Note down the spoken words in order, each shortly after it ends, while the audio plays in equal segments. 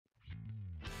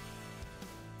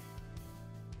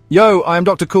Yo, I am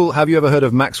Dr. Cool. Have you ever heard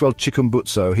of Maxwell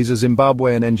Chikumbutso? He's a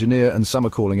Zimbabwean engineer and some are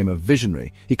calling him a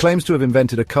visionary. He claims to have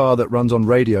invented a car that runs on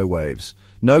radio waves.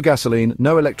 No gasoline,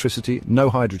 no electricity, no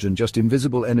hydrogen, just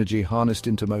invisible energy harnessed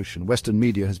into motion. Western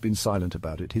media has been silent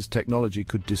about it. His technology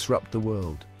could disrupt the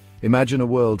world. Imagine a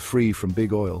world free from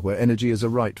big oil, where energy is a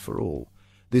right for all.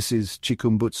 This is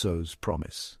Chikumbutso's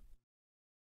promise.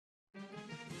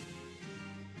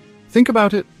 Think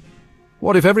about it.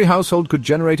 What if every household could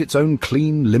generate its own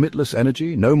clean, limitless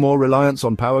energy? No more reliance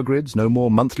on power grids, no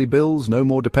more monthly bills, no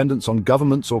more dependence on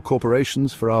governments or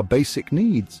corporations for our basic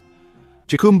needs.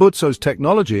 Chikumbutso's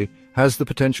technology has the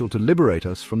potential to liberate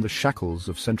us from the shackles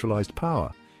of centralized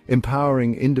power,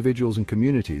 empowering individuals and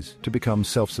communities to become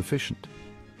self-sufficient.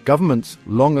 Governments,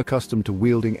 long accustomed to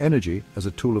wielding energy as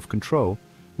a tool of control,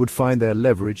 would find their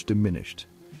leverage diminished.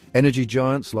 Energy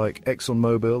giants like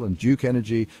ExxonMobil and Duke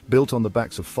Energy, built on the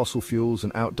backs of fossil fuels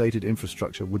and outdated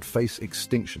infrastructure, would face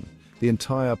extinction. The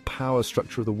entire power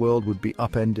structure of the world would be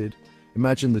upended.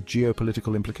 Imagine the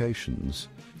geopolitical implications.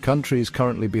 Countries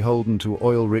currently beholden to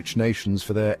oil-rich nations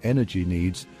for their energy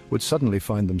needs would suddenly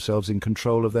find themselves in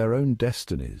control of their own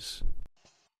destinies.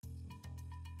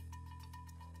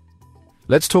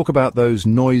 Let's talk about those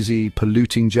noisy,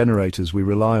 polluting generators we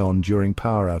rely on during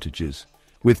power outages.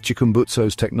 With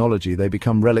Chikumbutso's technology, they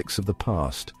become relics of the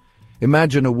past.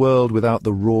 Imagine a world without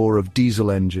the roar of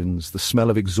diesel engines, the smell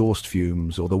of exhaust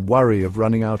fumes, or the worry of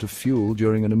running out of fuel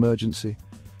during an emergency.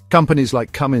 Companies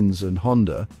like Cummins and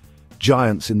Honda,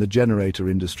 giants in the generator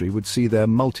industry, would see their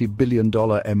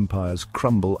multi-billion-dollar empires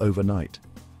crumble overnight.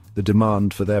 The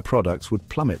demand for their products would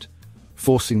plummet,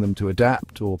 forcing them to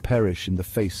adapt or perish in the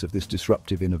face of this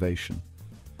disruptive innovation.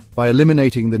 By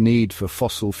eliminating the need for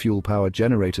fossil fuel-powered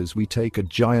generators, we take a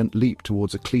giant leap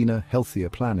towards a cleaner, healthier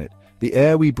planet. The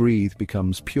air we breathe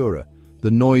becomes purer,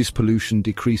 the noise pollution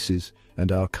decreases, and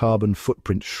our carbon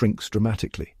footprint shrinks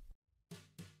dramatically.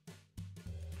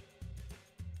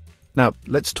 Now,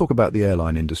 let's talk about the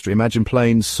airline industry. Imagine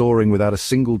planes soaring without a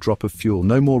single drop of fuel.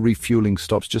 No more refueling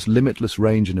stops, just limitless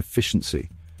range and efficiency.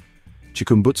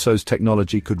 Chikumbutso's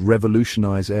technology could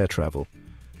revolutionize air travel.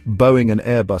 Boeing and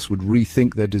Airbus would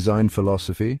rethink their design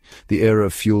philosophy. The era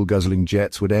of fuel-guzzling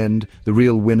jets would end. The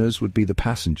real winners would be the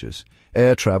passengers.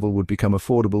 Air travel would become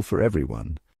affordable for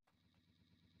everyone.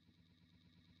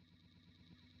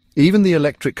 Even the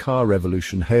electric car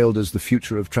revolution, hailed as the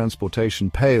future of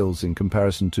transportation, pales in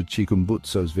comparison to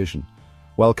Chikumbutso's vision.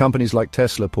 While companies like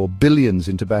Tesla pour billions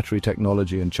into battery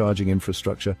technology and charging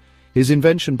infrastructure, his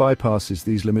invention bypasses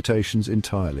these limitations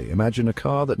entirely. Imagine a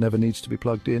car that never needs to be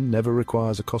plugged in, never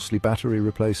requires a costly battery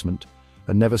replacement,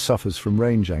 and never suffers from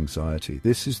range anxiety.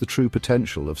 This is the true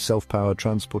potential of self-powered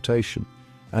transportation,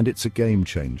 and it's a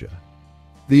game-changer.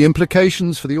 The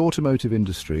implications for the automotive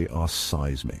industry are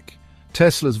seismic.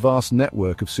 Tesla's vast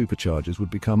network of superchargers would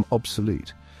become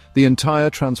obsolete. The entire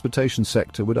transportation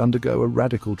sector would undergo a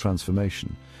radical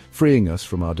transformation, freeing us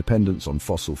from our dependence on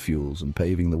fossil fuels and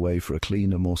paving the way for a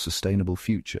cleaner, more sustainable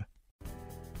future.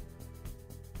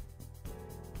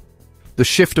 The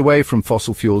shift away from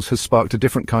fossil fuels has sparked a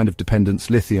different kind of dependence: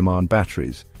 lithium-ion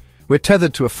batteries. We're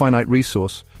tethered to a finite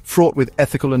resource, fraught with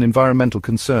ethical and environmental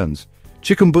concerns.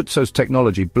 Chikumbutso's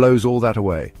technology blows all that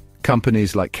away.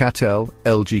 Companies like Catel,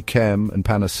 LG Chem, and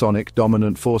Panasonic,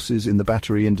 dominant forces in the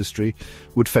battery industry,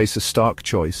 would face a stark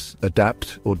choice: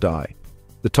 adapt or die.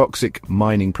 The toxic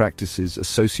mining practices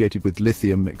associated with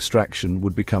lithium extraction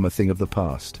would become a thing of the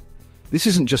past. This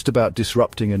isn't just about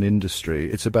disrupting an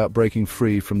industry, it's about breaking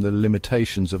free from the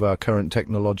limitations of our current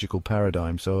technological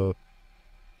paradigm. So,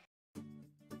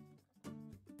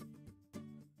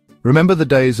 remember the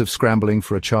days of scrambling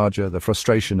for a charger, the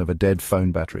frustration of a dead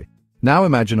phone battery. Now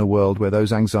imagine a world where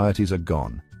those anxieties are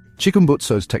gone.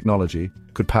 Chikumbutso's technology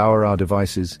could power our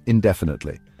devices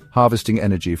indefinitely, harvesting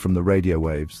energy from the radio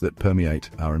waves that permeate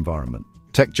our environment.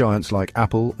 Tech giants like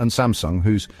Apple and Samsung,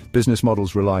 whose business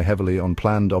models rely heavily on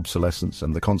planned obsolescence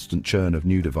and the constant churn of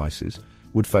new devices,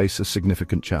 would face a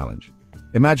significant challenge.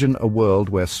 Imagine a world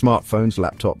where smartphones,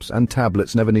 laptops, and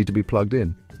tablets never need to be plugged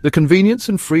in. The convenience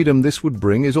and freedom this would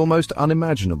bring is almost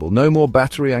unimaginable. No more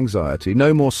battery anxiety,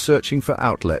 no more searching for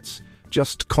outlets,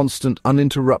 just constant,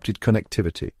 uninterrupted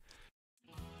connectivity.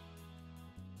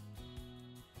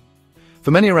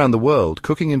 For many around the world,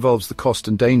 cooking involves the cost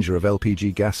and danger of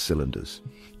LPG gas cylinders.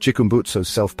 Chikumbutso's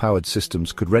self-powered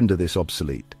systems could render this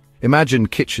obsolete. Imagine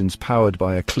kitchens powered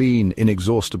by a clean,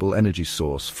 inexhaustible energy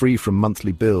source, free from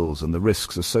monthly bills and the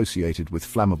risks associated with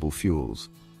flammable fuels.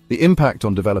 The impact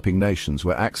on developing nations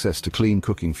where access to clean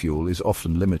cooking fuel is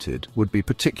often limited would be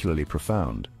particularly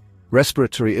profound.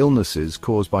 Respiratory illnesses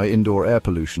caused by indoor air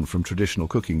pollution from traditional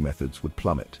cooking methods would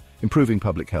plummet, improving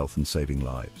public health and saving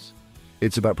lives.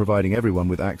 It's about providing everyone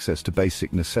with access to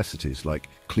basic necessities like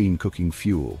clean cooking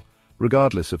fuel,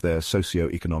 regardless of their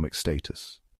socio-economic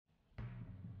status.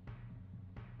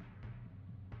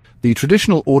 The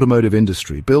traditional automotive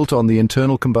industry, built on the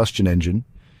internal combustion engine,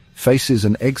 faces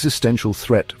an existential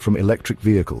threat from electric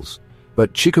vehicles.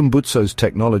 But Chikumbutso's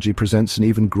technology presents an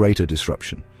even greater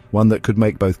disruption, one that could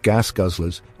make both gas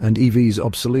guzzlers and EVs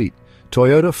obsolete.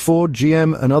 Toyota, Ford,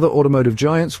 GM, and other automotive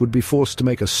giants would be forced to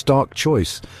make a stark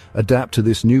choice: adapt to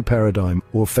this new paradigm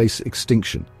or face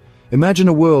extinction. Imagine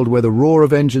a world where the roar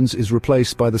of engines is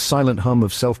replaced by the silent hum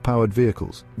of self-powered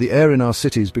vehicles. The air in our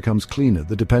cities becomes cleaner,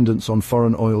 the dependence on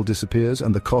foreign oil disappears,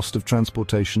 and the cost of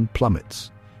transportation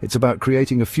plummets. It's about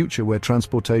creating a future where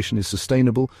transportation is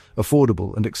sustainable,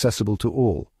 affordable, and accessible to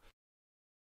all.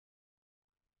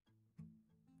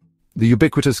 The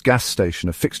ubiquitous gas station,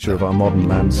 a fixture of our modern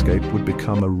landscape, would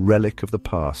become a relic of the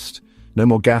past. No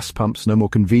more gas pumps, no more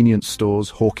convenience stores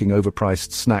hawking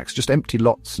overpriced snacks, just empty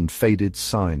lots and faded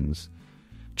signs.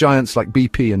 Giants like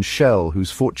BP and Shell, whose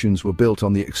fortunes were built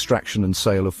on the extraction and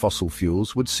sale of fossil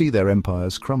fuels, would see their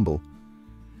empires crumble.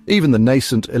 Even the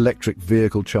nascent electric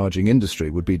vehicle charging industry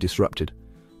would be disrupted.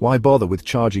 Why bother with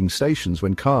charging stations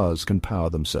when cars can power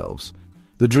themselves?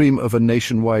 The dream of a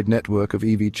nationwide network of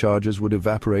EV chargers would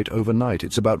evaporate overnight.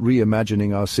 It's about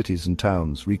reimagining our cities and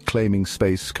towns, reclaiming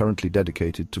space currently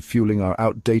dedicated to fueling our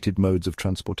outdated modes of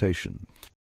transportation.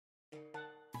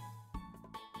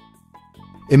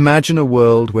 Imagine a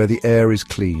world where the air is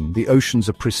clean, the oceans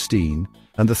are pristine,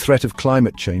 and the threat of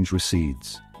climate change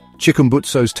recedes.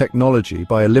 Chikumbutso's technology,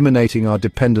 by eliminating our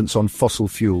dependence on fossil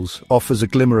fuels, offers a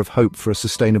glimmer of hope for a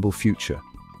sustainable future.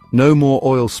 No more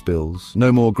oil spills,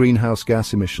 no more greenhouse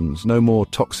gas emissions, no more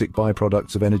toxic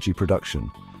byproducts of energy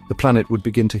production. The planet would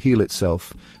begin to heal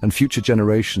itself, and future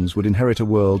generations would inherit a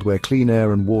world where clean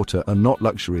air and water are not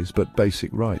luxuries but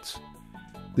basic rights.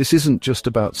 This isn't just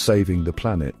about saving the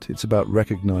planet, it's about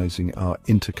recognizing our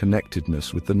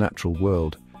interconnectedness with the natural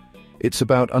world. It's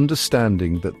about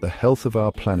understanding that the health of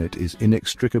our planet is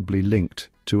inextricably linked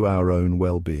to our own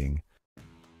well-being.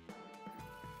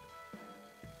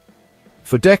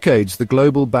 For decades, the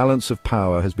global balance of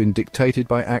power has been dictated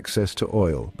by access to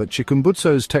oil, but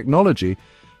Chikumbutso's technology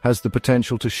has the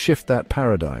potential to shift that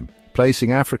paradigm,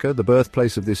 placing Africa, the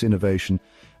birthplace of this innovation,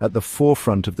 at the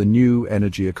forefront of the new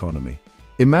energy economy.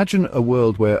 Imagine a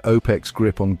world where OPEC's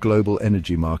grip on global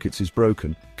energy markets is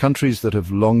broken. Countries that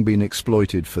have long been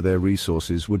exploited for their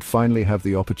resources would finally have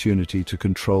the opportunity to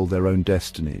control their own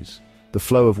destinies. The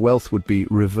flow of wealth would be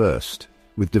reversed,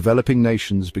 with developing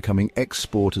nations becoming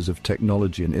exporters of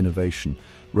technology and innovation,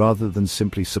 rather than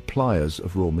simply suppliers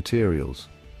of raw materials.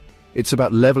 It's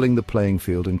about leveling the playing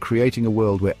field and creating a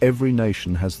world where every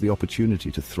nation has the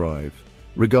opportunity to thrive,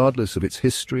 regardless of its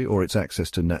history or its access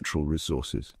to natural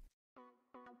resources.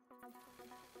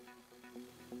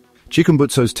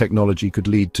 Chikumbutso's technology could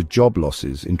lead to job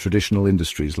losses in traditional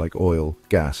industries like oil,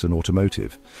 gas, and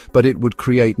automotive, but it would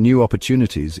create new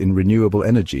opportunities in renewable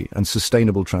energy and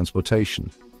sustainable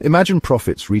transportation. Imagine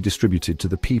profits redistributed to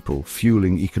the people,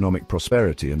 fueling economic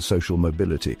prosperity and social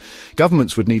mobility.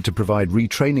 Governments would need to provide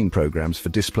retraining programs for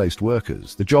displaced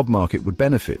workers. The job market would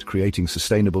benefit, creating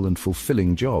sustainable and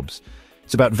fulfilling jobs.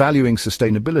 It's about valuing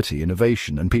sustainability,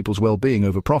 innovation, and people's well-being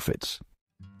over profits.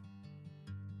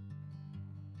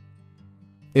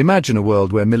 Imagine a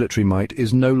world where military might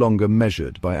is no longer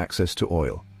measured by access to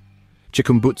oil.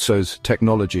 Chikumbutso's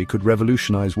technology could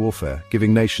revolutionize warfare,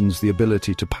 giving nations the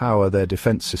ability to power their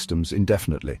defense systems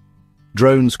indefinitely.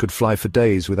 Drones could fly for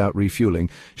days without refueling,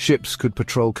 ships could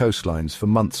patrol coastlines for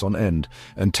months on end,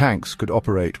 and tanks could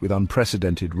operate with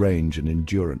unprecedented range and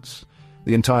endurance.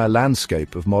 The entire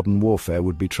landscape of modern warfare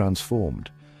would be transformed.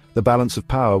 The balance of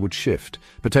power would shift,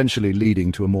 potentially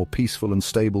leading to a more peaceful and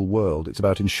stable world. It's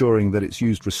about ensuring that it's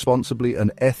used responsibly and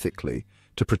ethically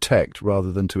to protect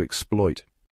rather than to exploit.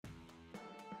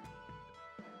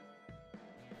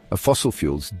 Fossil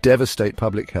fuels devastate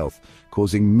public health,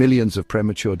 causing millions of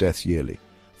premature deaths yearly.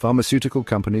 Pharmaceutical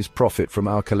companies profit from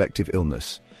our collective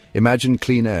illness. Imagine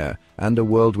clean air and a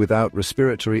world without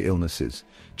respiratory illnesses.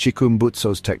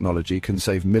 Chikumbutso's technology can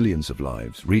save millions of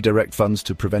lives, redirect funds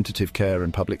to preventative care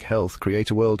and public health, create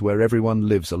a world where everyone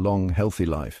lives a long, healthy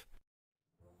life.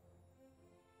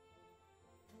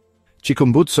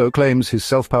 Chikumbutso claims his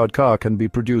self-powered car can be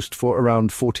produced for around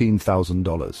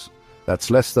 $14,000.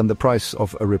 That's less than the price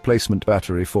of a replacement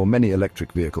battery for many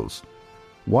electric vehicles.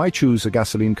 Why choose a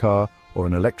gasoline car or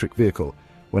an electric vehicle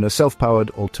when a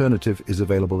self-powered alternative is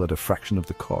available at a fraction of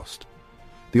the cost?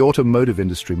 The automotive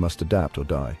industry must adapt or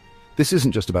die. This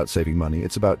isn't just about saving money,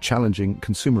 it's about challenging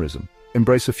consumerism.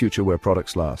 Embrace a future where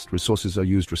products last, resources are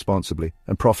used responsibly,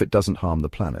 and profit doesn't harm the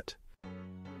planet.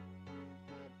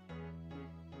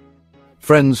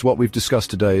 Friends, what we've discussed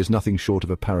today is nothing short of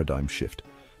a paradigm shift.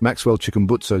 Maxwell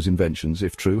Chikumbutso's inventions,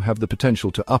 if true, have the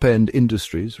potential to upend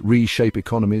industries, reshape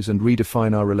economies, and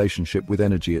redefine our relationship with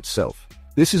energy itself.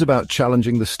 This is about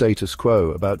challenging the status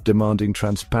quo, about demanding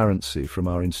transparency from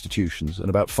our institutions, and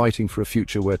about fighting for a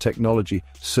future where technology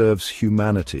serves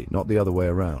humanity, not the other way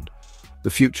around. The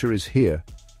future is here,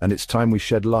 and it's time we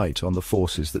shed light on the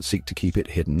forces that seek to keep it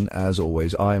hidden. As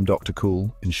always, I am Dr.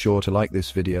 Cool. Ensure to like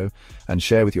this video and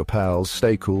share with your pals.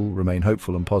 Stay cool, remain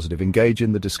hopeful and positive. Engage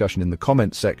in the discussion in the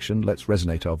comments section. Let's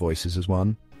resonate our voices as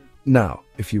one. Now,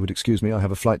 if you would excuse me, I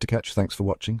have a flight to catch. Thanks for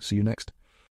watching. See you next.